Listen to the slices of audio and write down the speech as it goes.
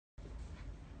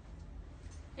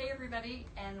everybody,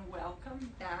 and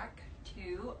welcome back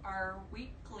to our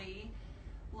weekly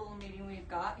little meeting we've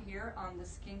got here on the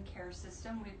skincare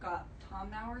system. We've got Tom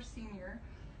Mower Sr.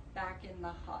 back in the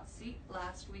hot seat.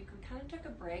 Last week we kind of took a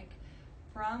break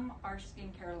from our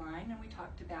skincare line and we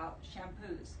talked about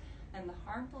shampoos and the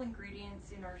harmful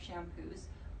ingredients in our shampoos,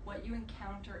 what you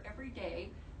encounter every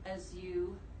day as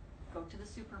you go to the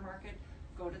supermarket,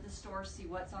 go to the store, see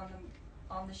what's on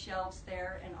the shelves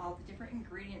there and all the different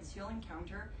ingredients you'll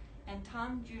encounter. And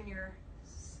Tom Jr.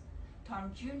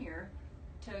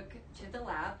 took to the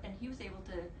lab and he was able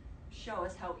to show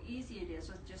us how easy it is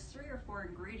with just 3 or 4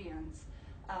 ingredients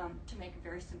to make a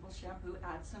very simple shampoo.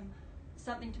 Add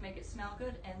something to make it smell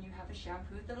good and you have a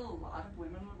shampoo that a lot of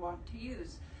women would want to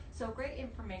use. So great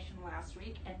information last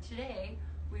week, and today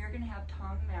we are going to have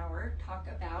Tom Mower talk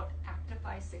about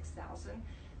Actify 6000,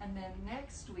 and then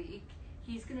next week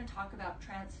he's going to talk about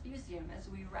Transfusium as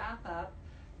we wrap up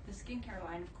the skincare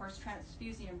line. Of course,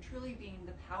 Transfusium truly being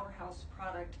the powerhouse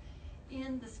product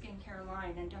in the skincare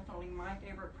line, and definitely my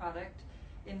favorite product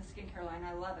in the skincare line.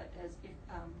 I love it. As if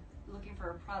looking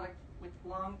for a product with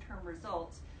long-term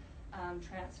results,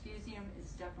 Transfusium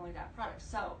is definitely that product.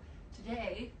 So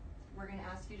today we're going to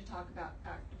ask you to talk about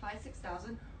Actify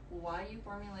 6000, why you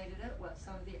formulated it, what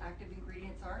some of the active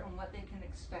ingredients are, and what they can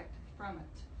expect from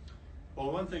it.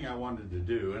 Well, one thing I wanted to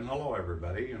do, and hello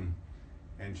everybody, and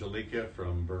Angelica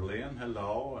from Berlin,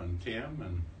 hello, and Tim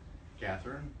and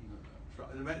Catherine,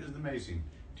 it's amazing.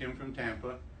 Tim from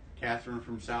Tampa, Catherine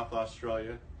from South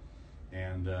Australia,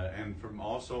 and from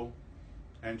also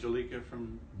Angelica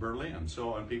from Berlin.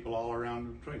 So, and people all around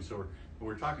in between. So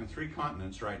we're talking 3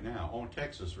 continents right now. Oh,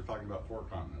 Texas, we're talking about 4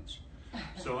 continents.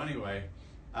 So anyway,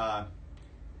 I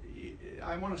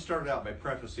want to start out by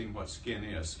prefacing what skin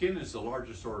is. Skin is the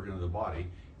largest organ of the body.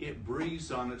 It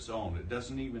breathes on its own. It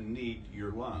doesn't even need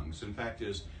your lungs. In fact,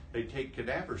 they take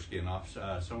cadaver skin off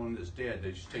someone that's dead.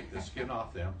 They just take the skin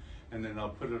off them, and then they'll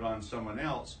put it on someone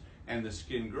else, and the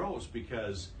skin grows,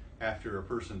 because after a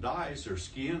person dies, their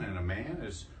skin, and a man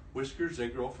is whiskers, they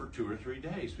grow for 2 or 3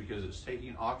 days because it's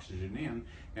taking oxygen in,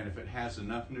 and if it has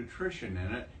enough nutrition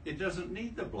in it, it doesn't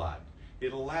need the blood.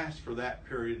 It'll last for that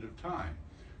period of time.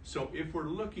 So if we're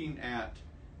looking at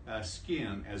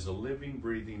skin as a living,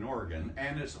 breathing organ,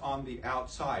 and it's on the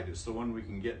outside, it's the one we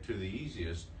can get to the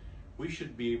easiest, we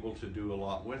should be able to do a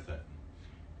lot with it.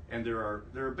 And there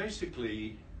are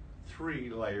basically 3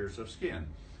 layers of skin.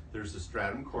 There's the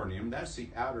stratum corneum, that's the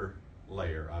outer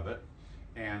layer of it,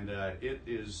 and it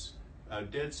is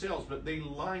dead cells, but they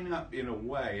line up in a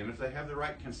way, and if they have the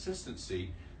right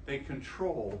consistency, they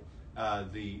control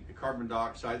the carbon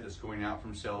dioxide that's going out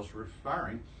from cells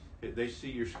respiring. They see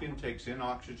your skin takes in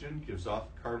oxygen, gives off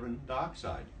carbon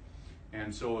dioxide.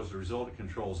 And so as a result, it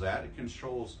controls that. It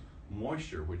controls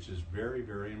moisture, which is very,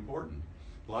 very important.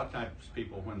 A lot of times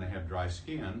people, when they have dry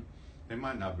skin, they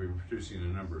might not be producing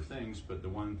a number of things, but the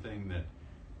one thing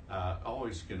that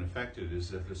always can affect it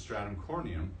is if the stratum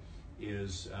corneum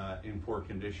is in poor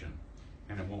condition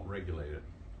and it won't regulate it.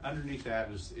 Underneath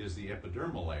that is the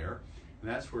epidermal layer, and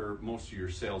that's where most of your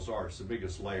cells are. It's the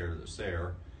biggest layer that's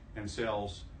there, and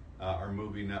cells are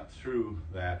moving up through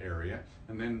that area.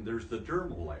 And then there's the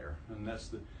dermal layer, and that's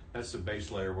the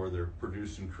base layer where they're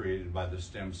produced and created by the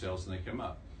stem cells and they come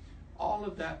up. All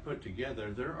of that put together,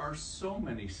 there are so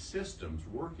many systems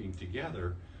working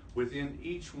together within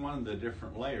each one of the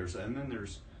different layers, and then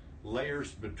there's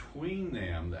layers between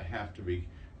them that have to be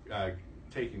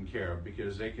taken care of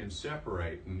because they can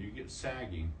separate and you get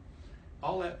sagging.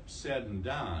 All that said and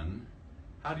done,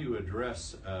 how do you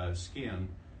address skin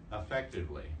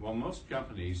effectively? Well, most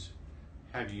companies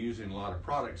have you using a lot of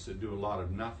products that do a lot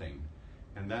of nothing,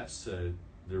 and that's the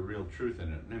real truth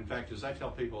in it. And in fact, as I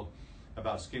tell people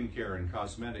about skincare and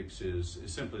cosmetics is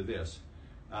simply this: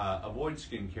 avoid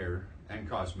skincare and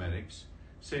cosmetics,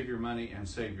 save your money and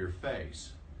save your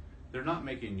face. They're not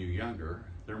making you younger,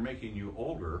 they're making you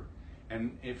older,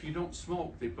 and if you don't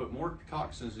smoke, they put more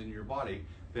toxins in your body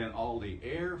than all the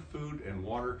air, food, and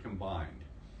water combined,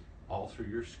 all through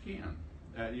your skin,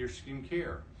 your skin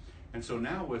care. And so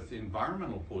now with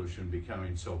environmental pollution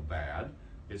becoming so bad,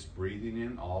 it's breathing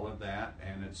in all of that,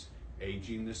 and it's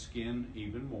aging the skin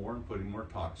even more and putting more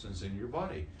toxins in your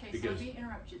body. Okay, so let me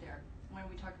interrupt you there when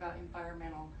we talk about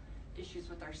environmental issues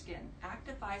with our skin.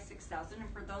 Actify 6000, and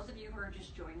for those of you who are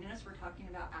just joining us, we're talking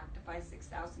about Actify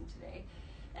 6000 today.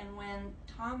 And when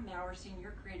Tom Mower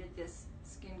Sr. created this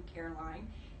skincare line,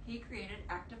 he created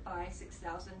Actify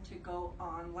 6000 to go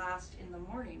on last in the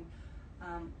morning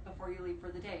before you leave for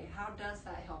the day. How does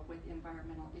that help with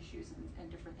environmental issues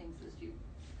and different things as you?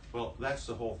 Well, that's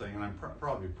the whole thing, and I'm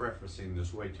probably prefacing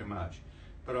this way too much.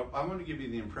 But I want to give you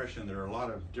the impression there are a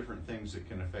lot of different things that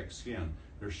can affect skin.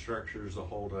 There's structures that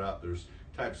hold it up. There's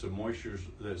types of moisture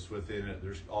that's within it.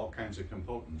 There's all kinds of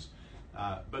components.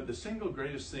 But the single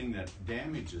greatest thing that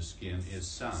damages skin is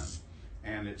sun.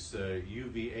 And it's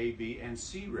UV, A, B, and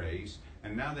C rays.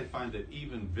 And now they find that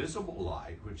even visible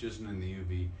light, which isn't in the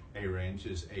UVA range,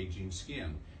 is aging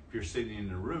skin. If you're sitting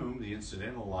in a room, the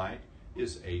incidental light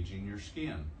is aging your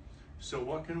skin. So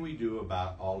what can we do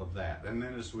about all of that? And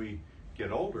then as we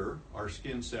get older, our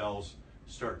skin cells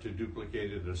start to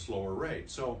duplicate at a slower rate.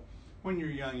 So when you're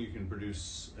young, you can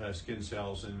produce skin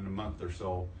cells, and in a month or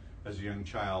so, as a young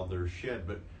child, they're shed.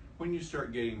 But when you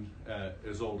start getting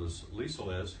as old as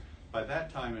Leisel is, by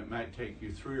that time it might take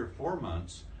you 3 or 4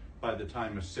 months by the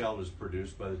time a cell is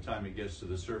produced, by the time it gets to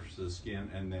the surface of the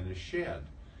skin and then is shed.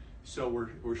 So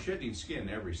we're shedding skin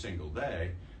every single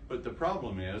day, but the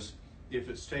problem is if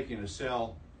it's taking a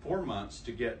cell 4 months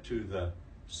to get to the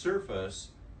surface,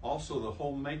 also the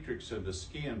whole matrix of the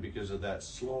skin, because of that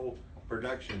slow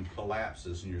production,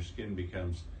 collapses and your skin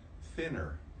becomes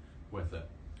thinner with it.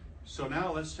 So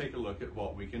now let's take a look at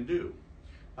what we can do.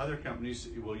 Other companies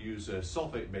will use a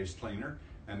sulfate-based cleaner,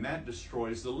 and that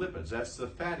destroys the lipids. That's the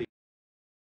fatty.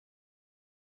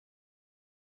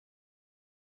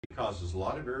 It causes a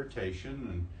lot of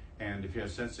irritation, and if you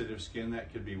have sensitive skin,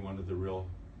 that could be one of the real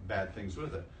bad things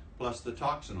with it. Plus the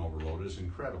toxin overload is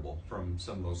incredible from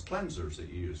some of those cleansers that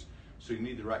you use. So you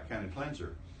need the right kind of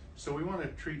cleanser. So we want to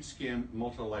treat skin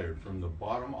multi-layered from the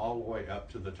bottom all the way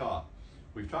up to the top.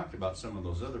 We've talked about some of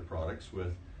those other products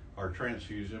with our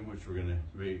transfusion, which we're going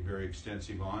to be very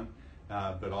extensive on,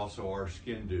 but also our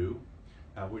Skin Dew,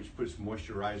 which puts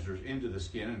moisturizers into the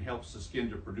skin and helps the skin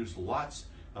to produce lots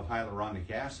of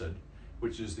hyaluronic acid,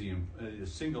 which is the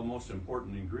single most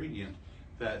important ingredient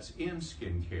that's in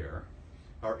skincare,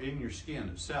 or in your skin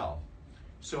itself.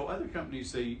 So other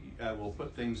companies, they will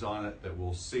put things on it that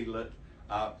will seal it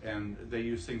up, and they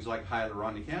use things like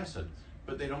hyaluronic acid,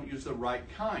 but they don't use the right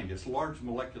kind. It's large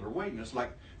molecular weight, and it's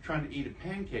like trying to eat a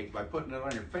pancake by putting it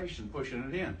on your face and pushing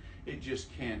it in. It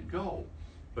just can't go.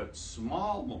 But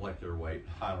small molecular weight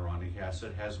hyaluronic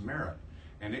acid has merit,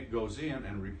 and it goes in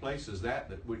and replaces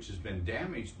that which has been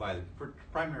damaged by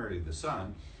primarily the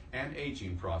sun and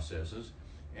aging processes,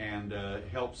 and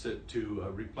helps it to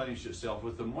replenish itself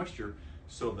with the moisture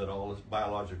so that all its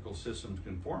biological systems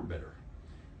can form better.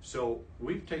 So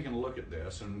we've taken a look at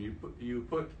this, and you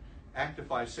put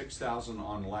Actify 6000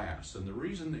 on last, and the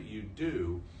reason that you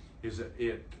do is that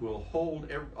it will hold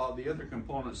all the other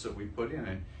components that we put in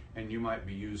it, and you might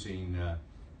be using,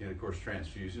 of course,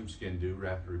 transfusion, Skin Dew,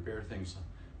 rapid repair, things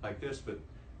like this, but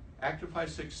Actify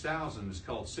 6000 is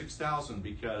called 6000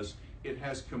 because it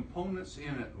has components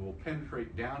in it that will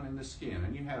penetrate down in the skin,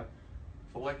 and you have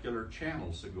follicular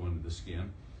channels that go into the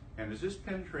skin, and as this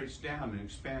penetrates down and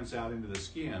expands out into the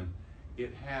skin,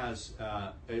 it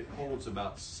holds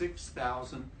about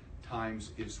 6,000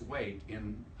 times its weight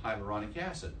in hyaluronic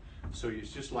acid. So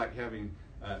it's just like having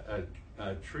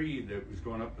a tree that was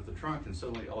going up with the trunk, and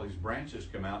suddenly all these branches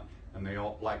come out, and they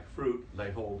all, like fruit,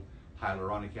 they hold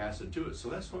hyaluronic acid to it. So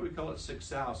that's why we call it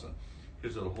 6,000,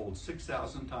 because it'll hold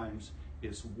 6,000 times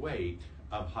its weight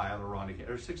of hyaluronic,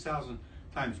 or 6,000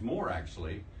 times more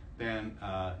actually than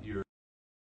your.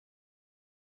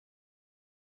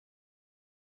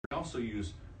 We also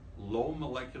use low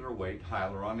molecular weight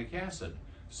hyaluronic acid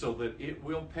so that it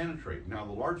will penetrate. Now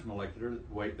the large molecular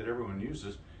weight that everyone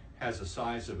uses has a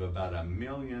size of about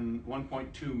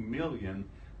 1.2 million,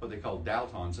 what they call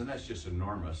daltons, and that's just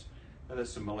enormous.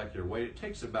 That's the molecular weight. It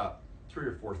takes about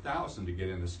 3,000 or 4,000 to get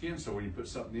in the skin, so when you put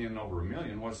something in over 1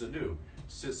 million, what does it do? It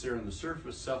sits there on the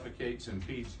surface, suffocates,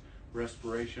 impedes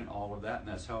respiration, all of that, and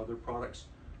that's how their products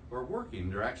are working.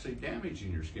 They're actually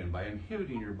damaging your skin by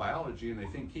inhibiting your biology, and they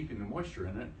think keeping the moisture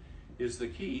in it is the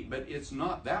key, but it's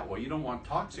not that way. You don't want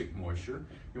toxic moisture.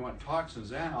 You want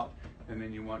toxins out, and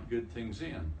then you want good things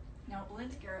in. Now,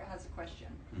 Belinda Garrett has a question.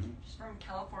 Mm-hmm. She's from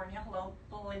California. Hello,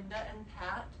 Belinda and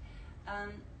Pat.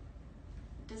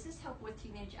 Does this help with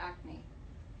teenage acne?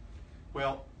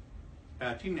 Well,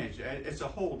 it's a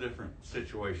whole different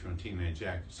situation with teenage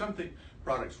acne. Some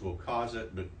products will cause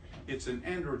it, but it's an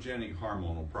androgenic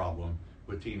hormonal problem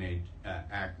with teenage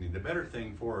acne. The better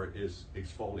thing for it is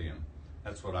exfoliant.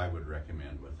 That's what I would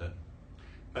recommend with it.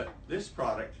 But this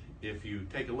product, if you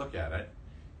take a look at it,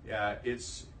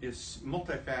 it's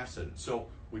multifaceted. So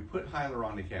we put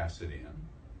hyaluronic acid in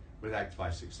with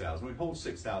Actify 6000. We hold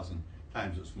 6,000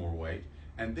 times its more weight.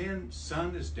 And then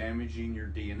sun is damaging your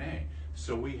DNA.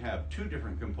 So we have 2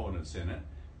 different components in it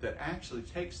that actually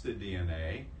takes the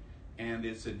DNA, and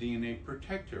it's a DNA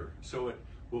protector. So it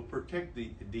will protect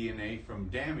the DNA from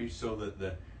damage so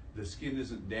that the skin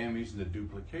isn't damaged and the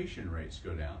duplication rates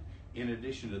go down. In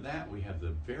addition to that, we have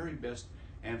the very best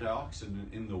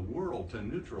antioxidant in the world to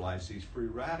neutralize these free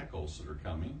radicals that are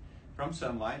coming from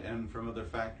sunlight and from other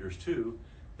factors too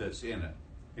that's in it.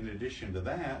 In addition to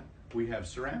that, we have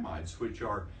ceramides, which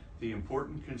are the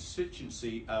important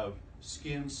constituency of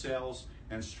skin cells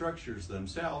and structures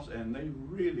themselves, and they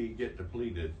really get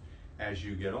depleted as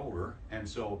you get older. And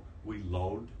so we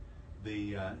load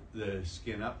the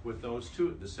skin up with those too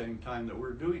at the same time that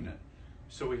we're doing it.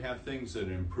 So we have things that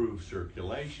improve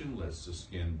circulation, lets the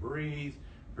skin breathe,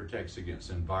 protects against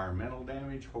environmental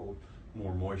damage, hold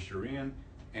more moisture in,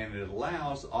 and it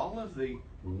allows all of the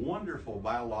wonderful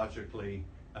biologically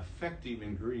effective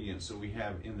ingredients that we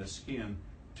have in the skin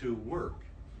to work.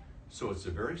 So it's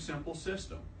a very simple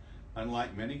system.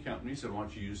 Unlike many companies that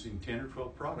want you using 10 or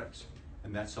 12 products,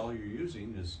 and that's all you're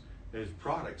using is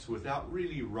products without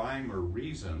really rhyme or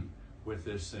reason with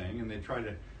this thing, and they try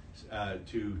to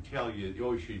tell you,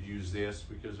 oh, you should use this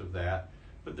because of that,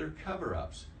 but they're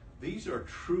cover-ups. These are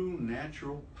true,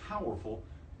 natural, powerful,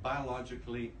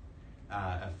 biologically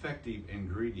effective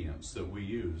ingredients that we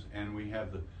use, and we have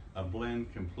a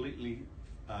blend completely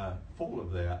full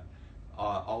of that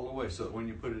all the way, so that when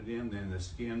you put it in, then the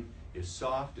skin is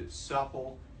soft, it's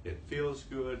supple, it feels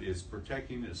good, it's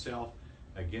protecting itself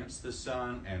against the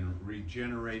sun and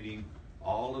regenerating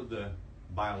all of the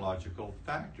biological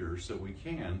factors that we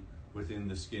can within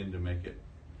the skin to make it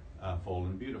full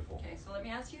and beautiful. Okay, so let me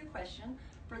ask you a question.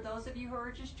 For those of you who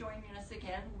are just joining us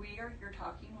again, we are here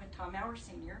talking with Tom Mower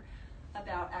Sr.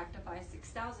 about Actify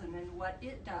 6000 and what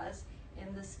it does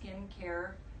in the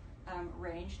skincare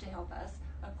range to help us.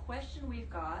 A question we've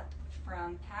got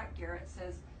from Pat Garrett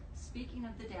says, speaking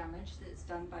of the damage that's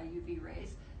done by UV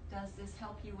rays, does this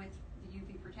help you with the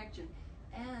UV protection?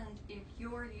 And if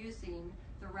you're using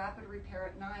the rapid repair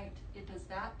at night, does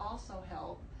that also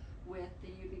help with the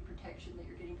UV protection that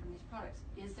you're getting from these products?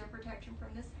 Is there protection from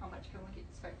this? How much can we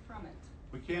expect from it?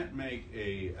 We can't make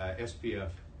a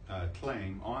SPF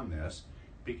claim on this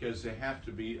because they have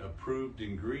to be approved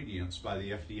ingredients by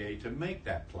the FDA to make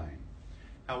that claim.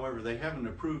 However, they haven't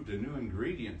approved a new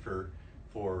ingredient for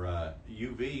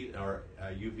UV or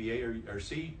UVA or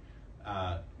C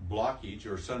blockage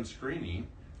or sunscreening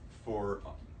for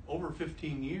over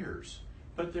 15 years.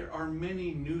 But there are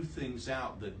many new things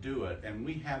out that do it, and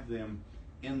we have them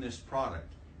in this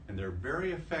product, and they're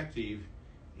very effective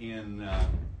in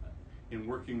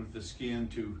working with the skin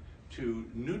to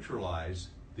neutralize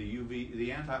the UV, the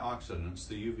antioxidants,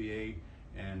 the UVA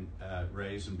and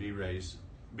rays and B rays.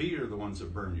 B are the ones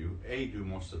that burn you. A do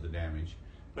most of the damage,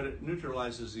 but it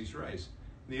neutralizes these rays.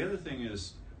 The other thing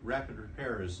is rapid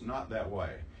repair is not that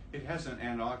way. It has an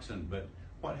antioxidant, but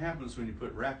what happens when you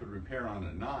put rapid repair on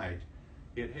at night,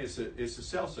 it's a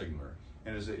cell signaler,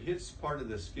 and as it hits part of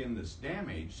the skin that's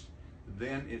damaged,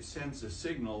 then it sends a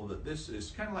signal that this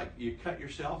is kind of like you cut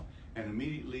yourself and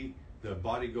immediately the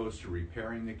body goes to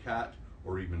repairing the cut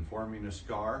or even forming a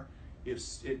scar. It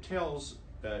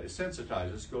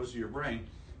sensitizes, goes to your brain,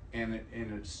 and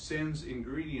it sends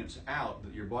ingredients out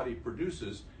that your body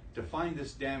produces to find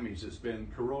this damage that's been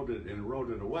corroded and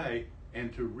eroded away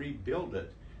and to rebuild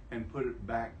it and put it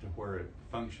back to where it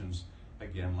functions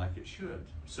again like it should.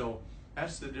 So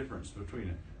that's the difference between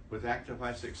it. With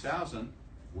Actify 6000,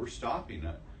 we're stopping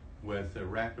it. With a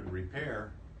rapid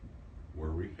repair,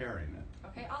 we're repairing it.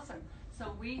 Okay, awesome.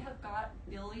 So we have got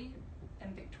Billy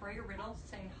and Victoria Riddle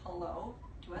saying hello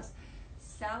to us.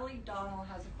 Sally Donnell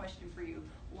has a question for you.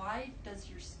 Why does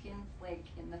your skin flake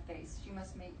in the face? You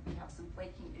must have some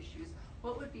flaking issues.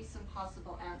 What would be some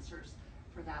possible answers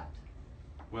for that?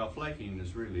 Well, flaking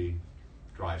is really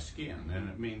dry skin, and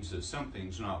it means that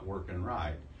something's not working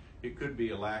right. It could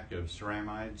be a lack of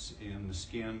ceramides in the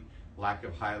skin, lack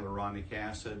of hyaluronic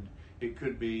acid. It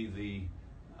could be the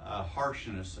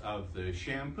harshness of the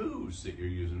shampoos that you're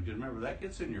using, because remember, that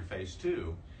gets in your face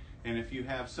too. And if you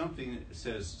have something that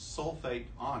says sulfate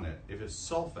on it, if it's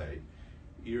sulfate,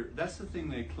 that's the thing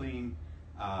they clean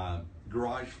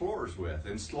garage floors with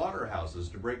and slaughterhouses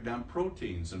to break down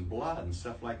proteins and blood and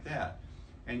stuff like that.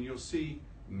 And you'll see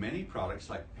many products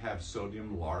like have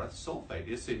sodium lauryl sulfate.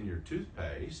 It's in your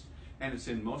toothpaste and it's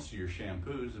in most of your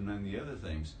shampoos and many other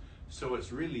things. So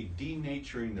it's really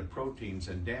denaturing the proteins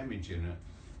and damaging it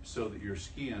so that your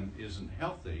skin isn't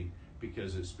healthy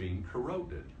because it's being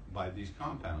corroded by these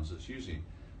compounds it's using.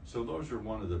 So those are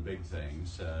one of the big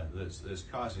things that's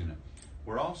causing it.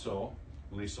 We're also,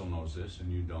 Leisel knows this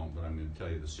and you don't, but I'm going to tell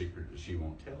you the secret that she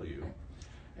won't tell you.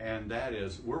 And that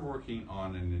is, we're working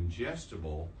on an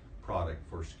ingestible product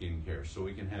for skincare so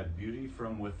we can have beauty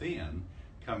from within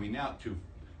coming out to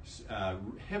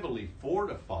heavily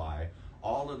fortify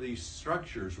all of these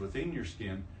structures within your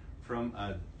skin from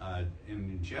an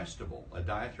ingestible, a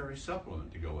dietary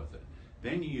supplement to go with it.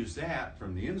 Then you use that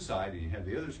from the inside and you have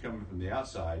the others coming from the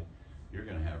outside. You're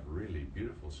going to have really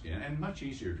beautiful skin and much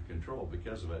easier to control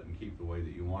because of it and keep the way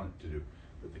that you want it to do.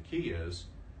 But the key is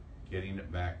getting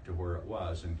it back to where it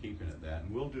was and keeping it that.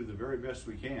 And we'll do the very best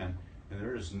we can. And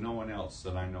there is no one else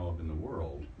that I know of in the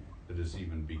world that is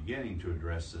even beginning to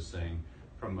address this thing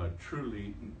from a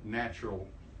truly natural,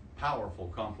 powerful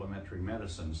complementary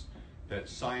medicines that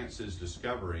science is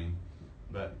discovering,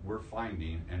 but we're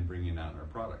finding and bringing out in our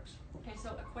products. Okay, so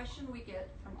a question we get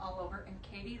from all over, and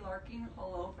Katie Larkin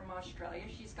Holo from Australia,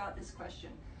 she's got this question,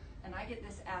 and I get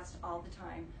this asked all the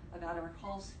time about our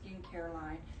whole skincare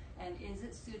line, and is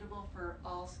it suitable for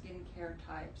all skincare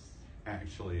types?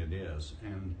 Actually, it is,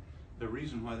 and the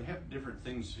reason why they have different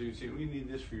things to say, we need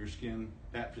this for your skin,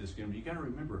 that for the skin, but you got to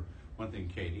remember one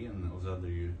thing, Katie, and those other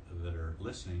you that are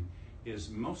listening, is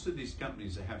most of these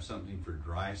companies that have something for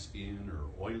dry skin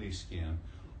or oily skin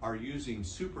are using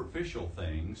superficial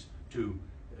things to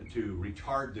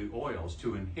retard the oils,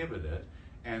 to inhibit it,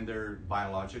 and they're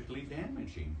biologically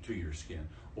damaging to your skin.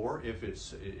 Or if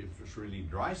it's really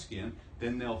dry skin,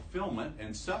 then they'll film it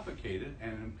and suffocate it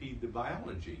and impede the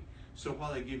biology. So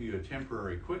while they give you a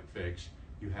temporary quick fix,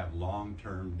 you have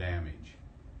long-term damage.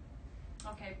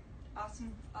 Okay,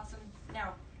 awesome.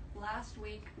 Now, last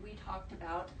week we talked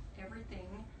about everything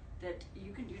that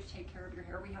you can do to take care of your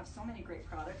hair. We have so many great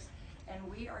products, and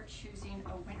we are choosing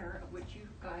a winner, of which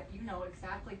you know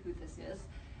exactly who this is.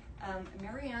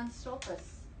 Marianne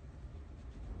Stolpus.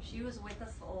 She was with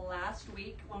us last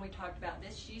week when we talked about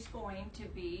this. She's going to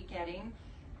be getting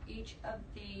each of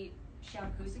the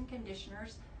shampoos and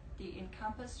conditioners, the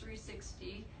Encompass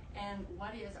 360, and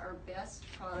what is our best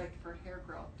product for hair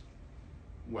growth?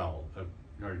 Well,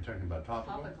 are you talking about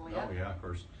topical? Topical, yeah. Oh, yeah, of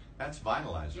course. That's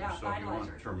Vitalizer. Yeah, so if you want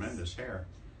Vitalizer. tremendous hair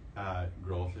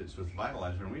growth, it's with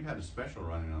Vitalizer, and we've had a special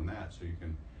running on that, so you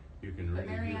can really But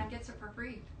Marianne do gets it for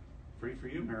free. free for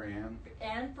you, Marianne.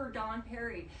 And for Dawn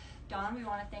Perry. Dawn, we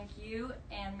want to thank you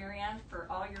and Marianne for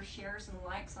all your shares and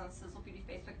likes on Sizzle Beauty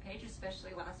Facebook page,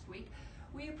 especially last week.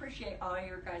 We appreciate all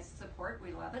your guys' support.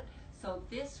 We love it. So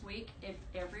this week, if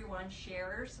everyone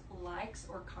shares, likes,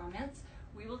 or comments,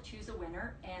 we will choose a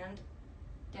winner. And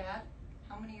Dad,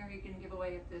 how many are you going to give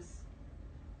away of this?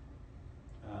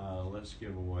 Let's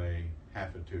give away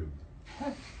half a tube.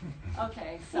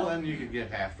 Okay, so Well, then you could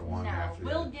get half to one, no, half to the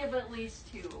we'll other. give at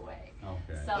least 2 away.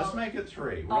 Okay, So- let's make it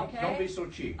 3. Okay. Don't be so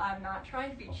cheap. I'm not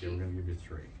trying to be Okay, cheap. we're going to give you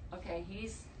 3. Okay,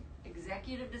 he's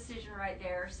executive decision right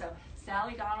there. So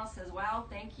Sally Donald says, wow,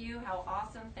 thank you. How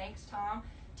awesome. Thanks, Tom.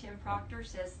 Tim Proctor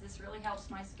says, this really helps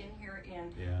my skin here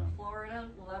in Florida.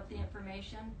 Love the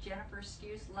information. Jennifer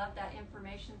Skews, love that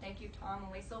information. Thank you, Tom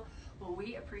and Leisel. Well,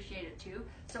 we appreciate it too.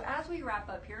 So as we wrap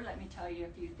up here, let me tell you a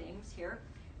few things here.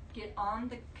 Get on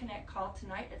the Connect call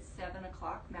tonight at 7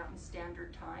 o'clock Mountain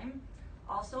Standard Time.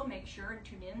 Also, make sure and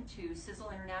tune in to Sizzle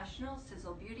International,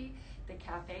 Sizzle Beauty, the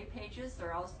cafe pages.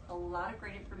 There are a lot of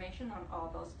great information on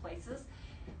all those places.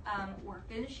 We're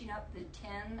finishing up the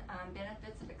 10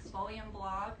 benefits of exfolium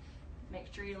blog.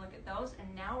 Make sure you look at those.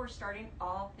 And now we're starting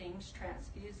all things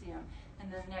transfusium. In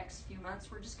the next few months,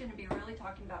 we're just going to be really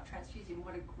talking about transfusium,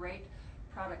 what a great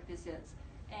product this is.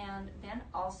 And then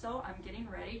also, I'm getting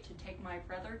ready to take my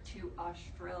brother to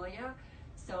Australia.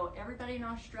 So everybody in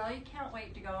Australia, can't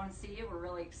wait to go and see you. We're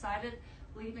really excited.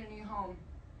 Leaving you home.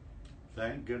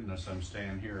 Thank goodness I'm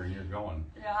staying here and you're going.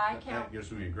 Yeah, I can't. That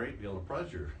gives me a great deal of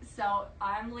pleasure. So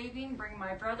I'm leaving, bring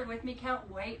my brother with me. Can't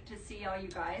wait to see all you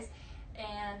guys.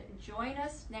 And join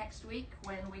us next week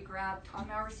when we grab Tom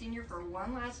Mower Sr. for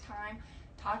one last time,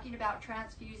 talking about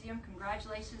transfusium.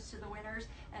 Congratulations to the winners,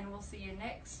 and we'll see you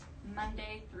next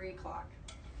Monday, 3 o'clock.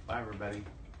 Bye, everybody.